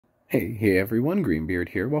Hey everyone, Greenbeard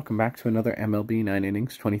here. Welcome back to another MLB 9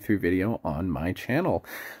 Innings 23 video on my channel.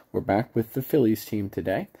 We're back with the Phillies team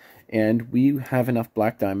today, and we have enough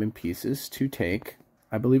Black Diamond pieces to take,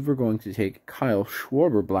 I believe we're going to take Kyle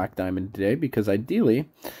Schwarber Black Diamond today, because ideally,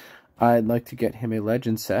 I'd like to get him a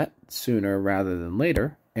Legend set sooner rather than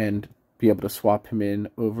later, and be able to swap him in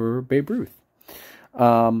over Babe Ruth.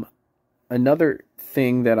 Another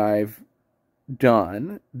thing that I've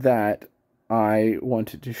done that I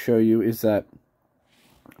wanted to show you is that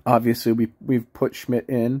obviously we've put Schmidt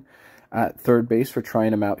in at third base for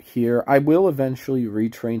trying him out here. I will eventually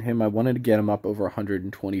retrain him. I wanted to get him up over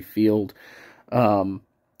 120 field. I'm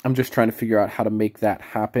just trying to figure out how to make that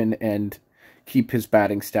happen and keep his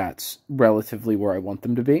batting stats relatively where I want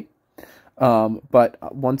them to be. But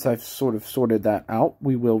once I've sort of sorted that out,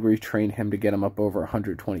 we will retrain him to get him up over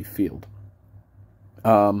 120 field.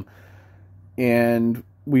 And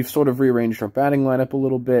we've sort of rearranged our batting lineup a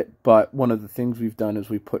little bit, but one of the things we've done is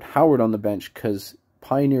we put Howard on the bench because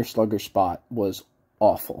Pioneer slugger spot was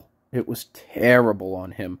awful. It was terrible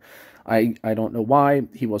on him. I don't know why.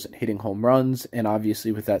 He wasn't hitting home runs, and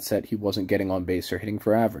obviously with that set, he wasn't getting on base or hitting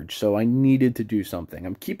for average, so I needed to do something.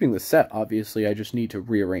 I'm keeping the set, obviously, I just need to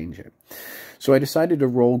rearrange it. So I decided to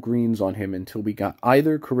roll greens on him until we got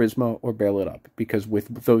either Charisma or Barrel It Up, because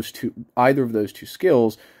with those two, either of those two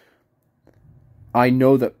skills, I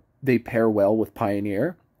know that they pair well with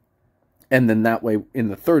Pioneer, and then that way, in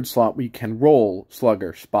the third slot, we can roll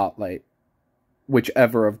Slugger, Spotlight,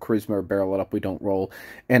 whichever of Charisma or Barrel It Up we don't roll,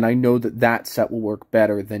 and I know that that set will work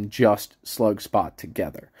better than just Slug Spot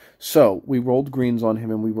together. So, we rolled greens on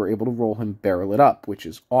him, and we were able to roll him Barrel It Up, which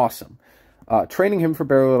is awesome. Training him for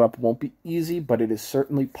Barrel It Up won't be easy, but it is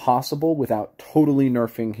certainly possible without totally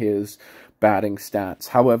nerfing his batting stats.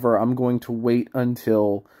 However, I'm going to wait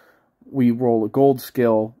until we roll a gold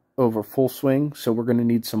skill over full swing, so we're going to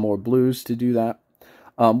need some more blues to do that.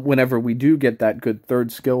 Whenever we do get that good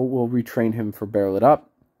third skill, we'll retrain him for Barrel It Up,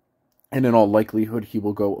 and in all likelihood, he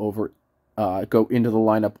will go into the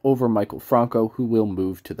lineup over Michael Franco, who will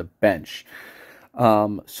move to the bench.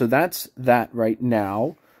 So that's that right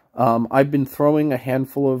now. I've been throwing a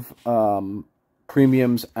handful of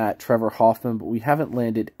premiums at Trevor Hoffman, but we haven't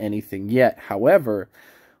landed anything yet. However,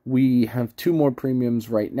 we have two more premiums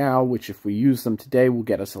right now, which if we use them today will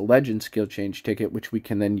get us a Legend skill change ticket, which we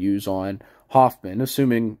can then use on Hoffman,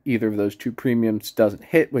 assuming either of those two premiums doesn't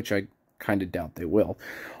hit, which I kind of doubt they will.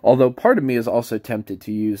 Although part of me is also tempted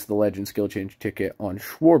to use the Legend skill change ticket on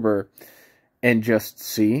Schwarber and just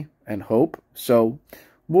see and hope. So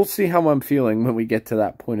we'll see how I'm feeling when we get to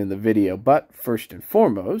that point in the video. But first and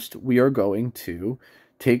foremost, we are going to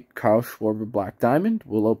take Kyle Schwarber Black Diamond,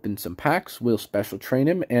 we'll open some packs, we'll special train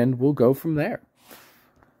him, and we'll go from there.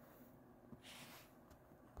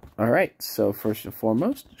 Alright, so first and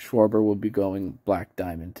foremost, Schwarber will be going Black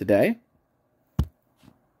Diamond today.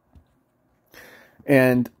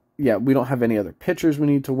 And, yeah, we don't have any other pitchers we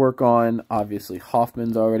need to work on. Obviously,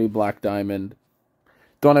 Hoffman's already Black Diamond.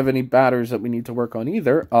 Don't have any batters that we need to work on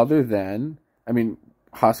either, other than, I mean,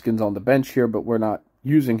 Hoskins on the bench here, but we're not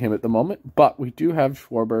using him at the moment, but we do have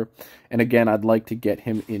Schwarber, and again, I'd like to get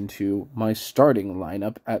him into my starting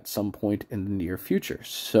lineup at some point in the near future.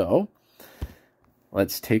 So,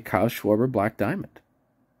 let's take Kyle Schwarber Black Diamond.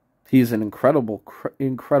 He's an incredible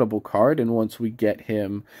card, and once we get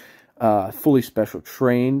him fully special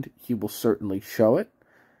trained, he will certainly show it.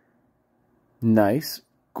 Nice,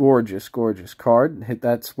 gorgeous card.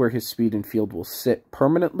 That's where his speed and field will sit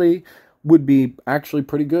permanently. Would be actually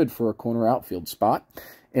pretty good for a corner outfield spot.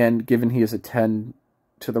 And given he is a 10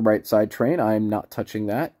 to the right side train, I'm not touching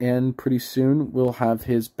that. And pretty soon we'll have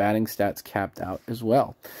his batting stats capped out as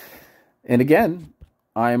well. And again,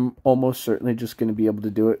 I'm almost certainly just going to be able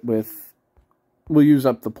to do it with, we'll use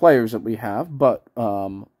up the players that we have, but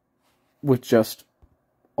with just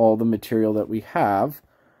all the material that we have,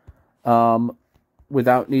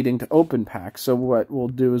 without needing to open packs. So what we'll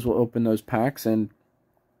do is we'll open those packs, and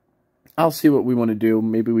I'll see what we want to do.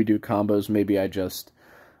 Maybe we do combos. Maybe I just,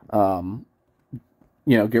 get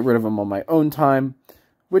rid of them on my own time.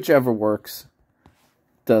 Whichever works.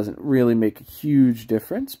 Doesn't really make a huge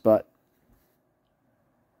difference, but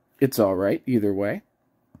it's all right either way.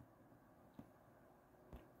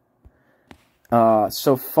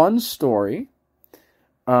 So fun story.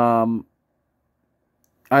 I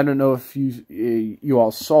don't know if you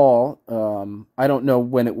all saw, I don't know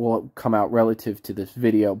when it will come out relative to this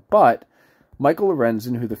video, but Michael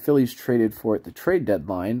Lorenzen, who the Phillies traded for at the trade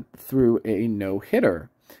deadline, threw a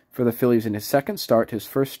no-hitter for the Phillies in his second start, his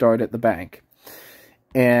first start at the bank.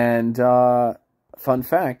 And fun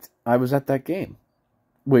fact, I was at that game.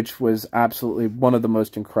 which was absolutely one of the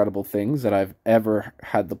most incredible things that I've ever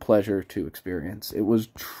had the pleasure to experience. It was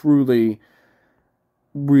truly,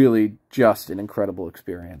 really just an incredible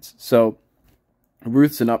experience. So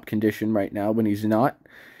Ruth's in up condition right now when he's not.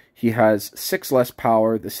 He has 6 less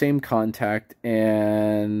power, the same contact,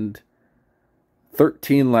 and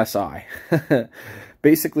 13 less eye.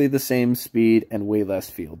 Basically the same speed and way less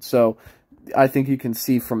field. So I think you can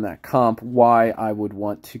see from that comp why I would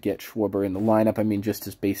want to get Schwarber in the lineup. I mean, just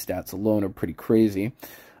his base stats alone are pretty crazy.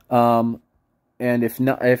 And if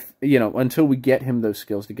you know, until we get him those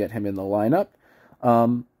skills to get him in the lineup,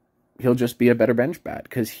 he'll just be a better bench bat,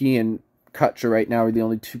 because he and Kutcher right now are the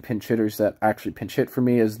only 2 pinch hitters that actually pinch hit for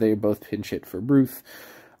me, as they both pinch hit for Ruth,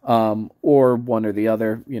 or one or the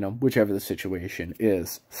other, you know, whichever the situation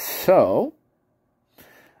is. So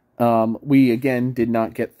we again did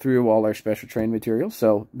not get through all our special train material,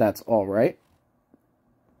 so that's all right.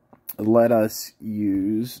 Let us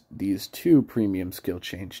use these 2 premium skill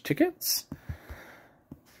change tickets.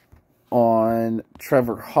 On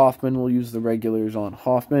Trevor Hoffman, we'll use the regulars on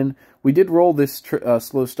Hoffman. We did roll this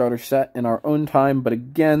slow starter set in our own time, but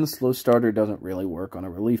again, slow starter doesn't really work on a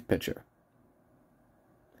relief pitcher.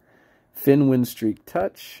 Finn win streak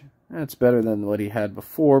touch. That's better than what he had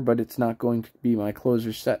before, but it's not going to be my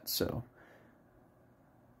closer set, so.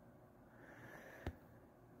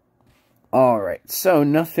 Alright, so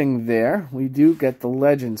nothing there. We do get the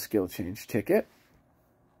legend skill change ticket.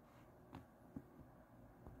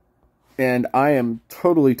 And I am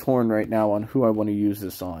totally torn right now on who I want to use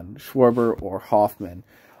this on, Schwarber or Hoffman.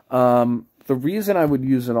 The reason I would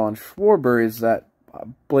use it on Schwarber is that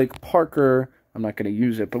Blake Parker, I'm not going to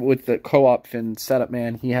use it, but with the co-op Finn setup,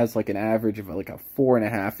 man, he has like an average of like a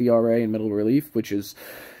 4.5 ERA in middle relief, which is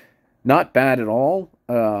not bad at all.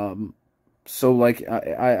 So like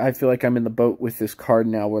I feel like I'm in the boat with this card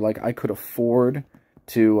now, where like I could afford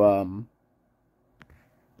to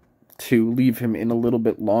leave him in a little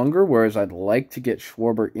bit longer, whereas I'd like to get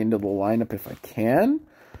Schwarber into the lineup if I can.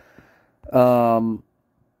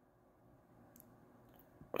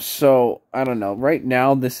 So, I don't know. Right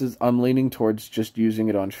now, I'm leaning towards just using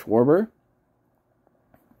it on Schwarber.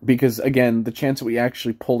 Because, again, the chance that we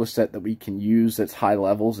actually pull a set that we can use that's high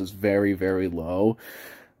levels is very, very low.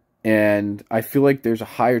 And I feel like there's a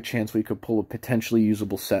higher chance we could pull a potentially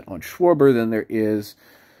usable set on Schwarber than there is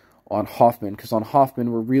on Hoffman, because on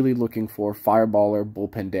Hoffman, we're really looking for Fireballer,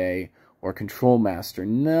 Bullpen Day, or Control Master.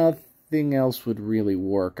 Nothing else would really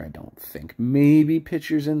work, I don't think. Maybe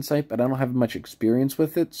Pitcher's Insight, but I don't have much experience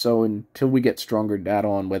with it, so until we get stronger data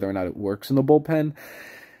on whether or not it works in the bullpen,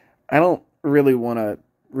 I don't really want to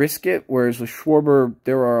risk it, whereas with Schwarber,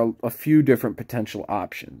 there are a few different potential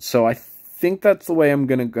options. So I think that's the way I'm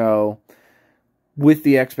going to go, with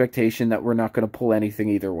the expectation that we're not going to pull anything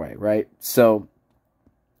either way, right? So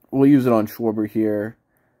we'll use it on Schwarber here,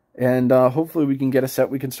 and hopefully we can get a set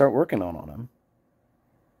we can start working on him.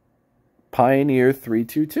 Pioneer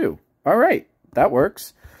 322. All right, that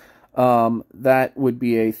works. That would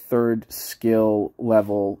be a 3rd skill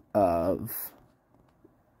level of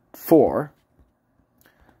 4.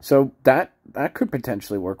 So that could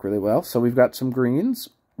potentially work really well. So we've got some greens.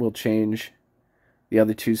 We'll change the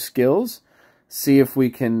other 2 skills. See if we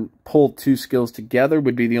can pull 2 skills together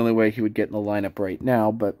would be the only way he would get in the lineup right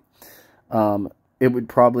now, but it would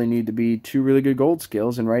probably need to be 2 really good gold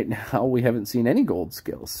skills, and right now we haven't seen any gold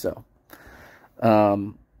skills, so.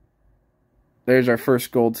 There's our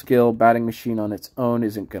first gold skill. Batting Machine on its own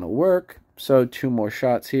isn't going to work, so 2 more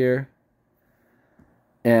shots here,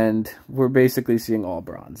 and we're basically seeing all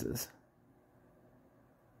bronzes.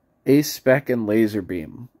 Ace Spec and Laser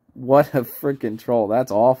Beam. What a freaking troll.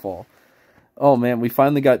 That's awful. Oh man, we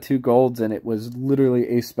finally got 2 golds, and it was literally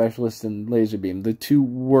Ace Specialist and Laser Beam, the 2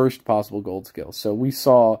 worst possible gold skills. So we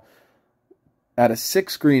saw, out of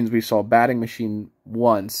 6 screens, we saw Batting Machine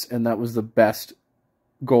once, and that was the best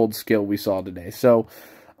gold skill we saw today. So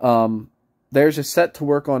there's a set to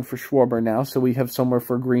work on for Schwarber now, so we have somewhere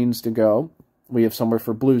for greens to go. We have somewhere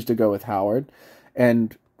for blues to go with Howard,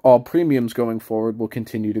 and all premiums going forward will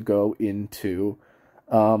continue to go into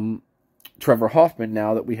Trevor Hoffman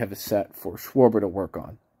now that we have a set for Schwarber to work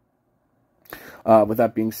on. With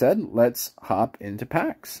that being said, let's hop into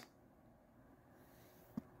packs.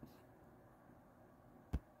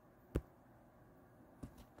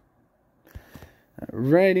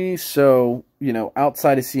 Alrighty, so, you know,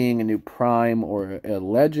 outside of seeing a new Prime or a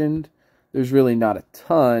Legend, there's really not a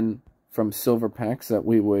ton from Silver Packs that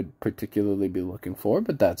we would particularly be looking for,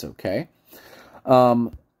 but that's okay.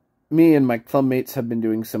 Me and my clubmates have been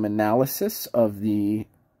doing some analysis of the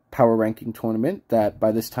Power Ranking Tournament that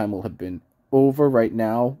by this time will have been over. Right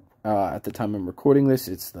now, at the time I'm recording this.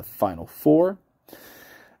 It's the Final Four.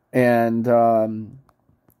 And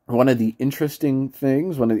one of the interesting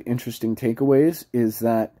takeaways is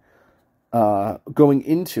that going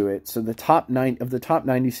into it, so the top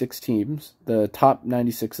 96 teams, the top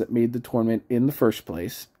 96 that made the tournament in the first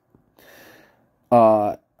place,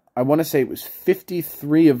 I want to say it was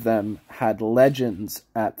 53 of them had legends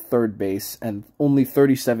at third base, and only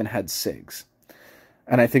 37 had SIGs.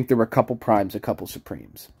 And I think there were a couple primes, a couple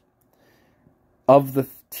supremes. Of the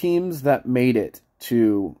teams that made it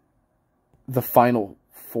to the Final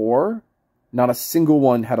Four, not a single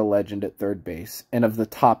one had a legend at third base. And of the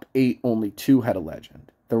top 8, only 2 had a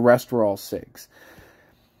legend. The rest were all SIGs.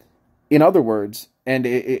 In other words, and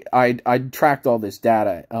I tracked all this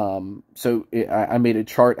data, I made a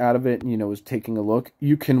chart out of it, and, was taking a look.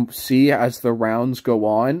 You can see as the rounds go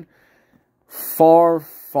on, far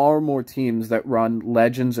more teams that run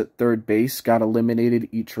legends at third base got eliminated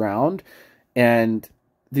each round, and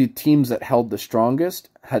the teams that held the strongest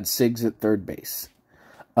had SIGs at third base.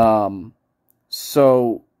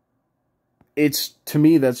 So it's, to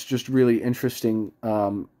me, that's just really interesting,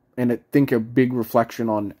 and I think a big reflection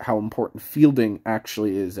on how important fielding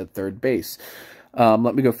actually is at third base.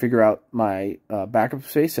 Let me go figure out my backup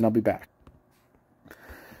space, and I'll be back.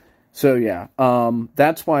 So yeah,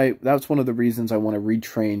 that's one of the reasons I want to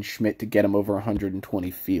retrain Schmidt to get him over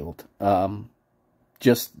 120 field.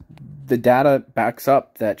 Just the data backs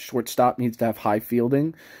up that shortstop needs to have high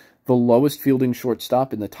fielding. The lowest fielding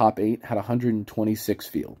shortstop in the top 8 had 126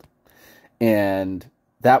 field, and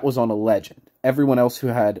that was on a legend. Everyone else who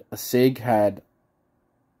had a SIG had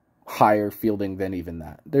higher fielding than even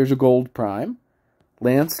that. There's a gold prime.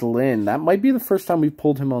 Lance Lynn. That might be the first time we've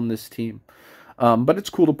pulled him on this team. But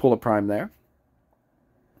it's cool to pull a prime there.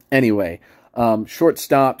 Anyway,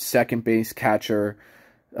 shortstop, second base, catcher.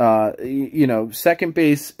 Second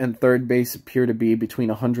base and third base appear to be between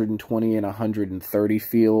 120 and 130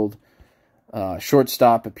 field.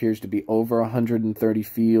 Shortstop appears to be over 130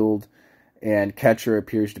 field. And catcher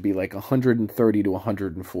appears to be like 130 to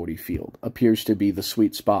 140 field. Appears to be the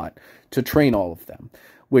sweet spot to train all of them,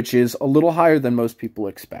 which is a little higher than most people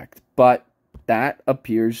expect. But that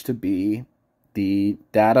appears to be the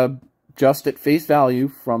data just at face value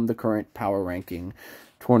from the current power ranking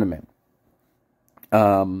tournament.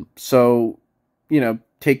 So,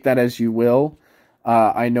 take that as you will.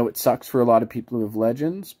 I know it sucks for a lot of people who have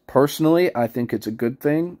legends. Personally, I think it's a good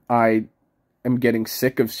thing. I am getting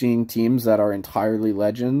sick of seeing teams that are entirely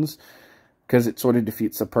legends, because it sort of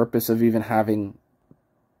defeats the purpose of even having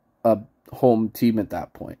a home team at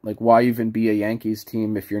that point. Like, why even be a Yankees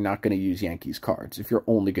team if you're not going to use Yankees cards, if you're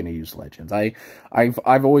only going to use legends? I've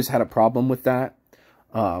always had a problem with that.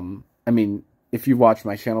 I mean, if you've watched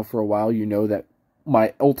my channel for a while, you know that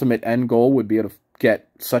my ultimate end goal would be able to get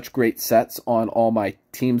such great sets on all my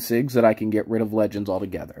team SIGs that I can get rid of legends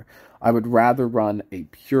altogether. I would rather run a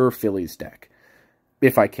pure Phillies deck,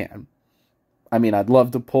 if I can. I mean, I'd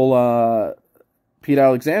love to pull Pete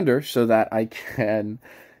Alexander so that I can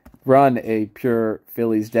run a pure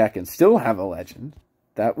Phillies deck and still have a legend.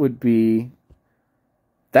 That would be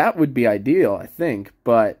ideal, I think.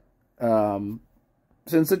 But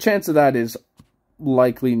since the chance of that is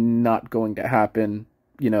likely not going to happen,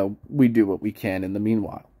 we do what we can in the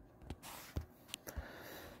meanwhile.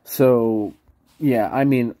 So, yeah, I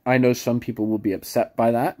mean, I know some people will be upset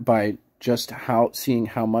by that, by just seeing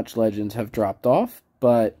how much legends have dropped off,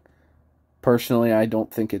 but personally, I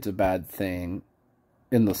don't think it's a bad thing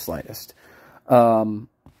in the slightest.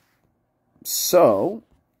 So,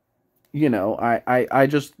 I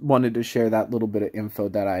just wanted to share that little bit of info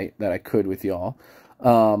that I could with y'all.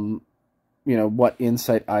 What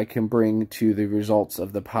insight I can bring to the results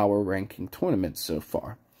of the power ranking tournament so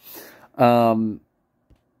far.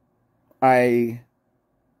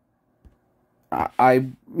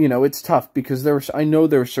 It's tough because I know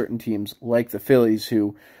there are certain teams like the Phillies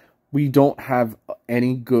who we don't have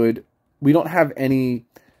any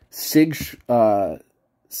SIG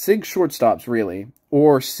shortstops really,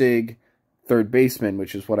 or SIG third baseman,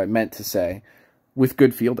 which is what I meant to say, with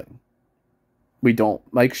good fielding. We don't.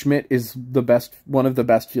 Mike Schmidt is one of the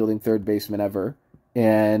best fielding third basemen ever,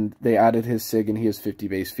 and they added his SIG and he has 50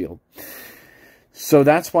 base field. So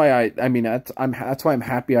that's why that's why I'm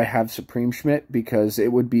happy I have Supreme Schmidt, because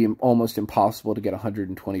it would be almost impossible to get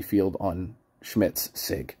 120 field on Schmidt's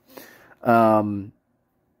SIG.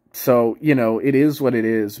 So, it is what it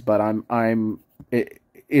is, but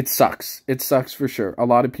it sucks. It sucks for sure. A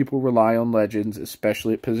lot of people rely on legends,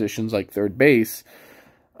 especially at positions like third base.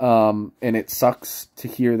 And it sucks to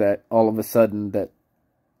hear that all of a sudden that,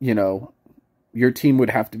 your team would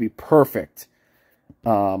have to be perfect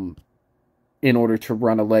in order to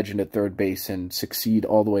run a legend at third base and succeed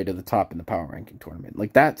all the way to the top in the power ranking tournament.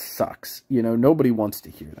 Like, that sucks. You know, nobody wants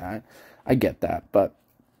to hear that. I get that, but,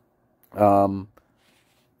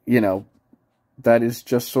 you know, that is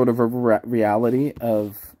just sort of a reality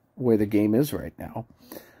of where the game is right now.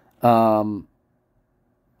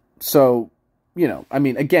 So, you know, I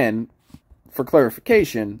mean, again, for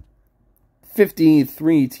clarification,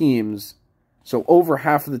 53 teams, so over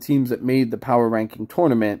half of the teams that made the power ranking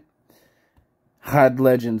tournament had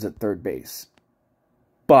legends at third base.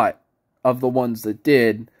 But of the ones that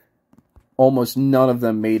did, almost none of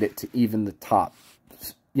them made it to even the top,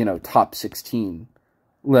 you know, top 16,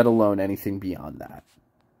 let alone anything beyond that.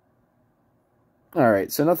 All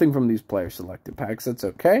right, so nothing from these player selected packs. That's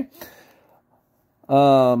okay.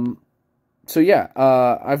 So yeah,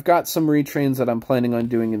 I've got some retrains that I'm planning on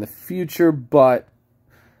doing in the future, but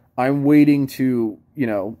I'm waiting to, you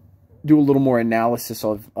know, do a little more analysis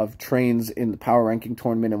of trains in the power ranking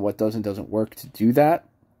tournament and what does and doesn't work to do that.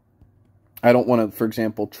 I don't want to, for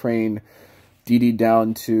example, train DD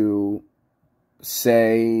down to,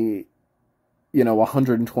 say, you know,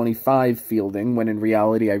 125 fielding, when in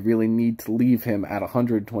reality I really need to leave him at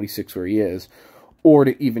 126 where he is, or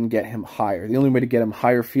to even get him higher. The only way to get him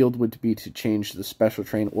higher field would be to change the special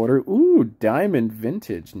train order. Ooh, Diamond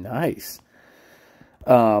Vintage, nice.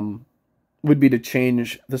 Would be to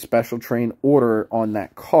change the special train order on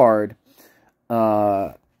that card.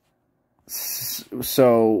 So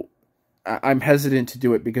I'm hesitant to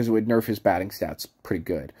do it because it would nerf his batting stats pretty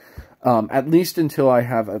good. At least until I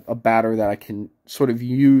have a batter that I can sort of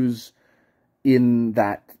use in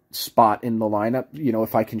that spot in the lineup. You know,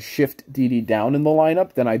 if I can shift DD down in the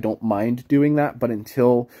lineup, then I don't mind doing that. But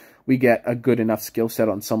until we get a good enough skill set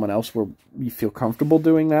on someone else where we feel comfortable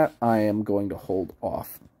doing that, I am going to hold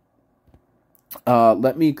off.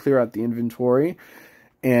 Let me clear out the inventory,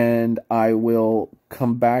 and I will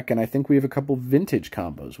come back, and I think we have a couple vintage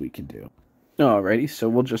combos we can do. Alrighty, so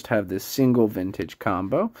we'll just have this single vintage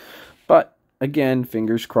combo. But, again,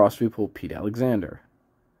 fingers crossed we pull Pete Alexander.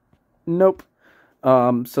 Nope.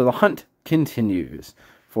 So the hunt continues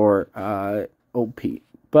for old Pete.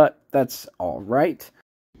 But that's alright.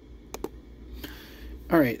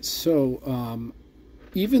 Alright, so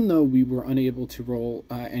even though we were unable to roll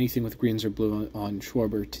anything with greens or blue on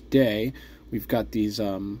Schwarber today, we've got these,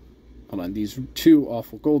 these two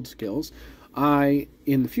awful gold skills. I,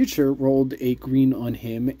 in the future, rolled a green on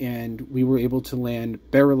him, and we were able to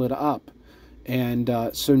land Barrel It Up. And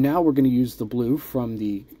so now we're going to use the blue from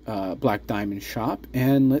the Black Diamond shop,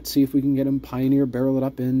 and let's see if we can get him Pioneer, Barrel It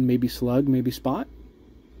Up, and maybe Slug, maybe Spot.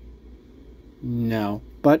 No.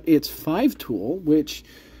 But it's 5-tool, which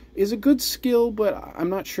is a good skill, but I'm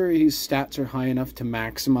not sure his stats are high enough to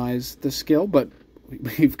maximize the skill. But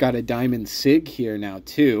we've got a Diamond Sig here now,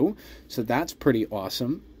 too, so that's pretty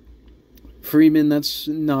awesome. Freeman, that's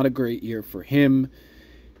not a great year for him.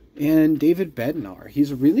 And David Bednar,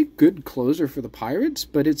 he's a really good closer for the Pirates,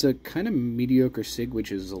 but it's a kind of mediocre Sig,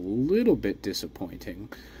 which is a little bit disappointing,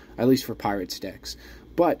 at least for Pirates decks.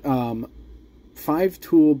 But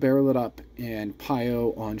 5-tool, Barrel It Up, and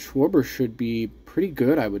Pio on Schwarber should be pretty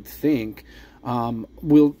good, I would think.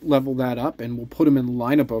 We'll level that up, and we'll put him in the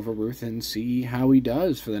lineup over Ruth and see how he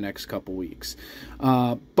does for the next couple weeks.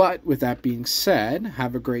 But with that being said,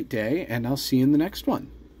 have a great day, and I'll see you in the next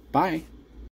one. Bye.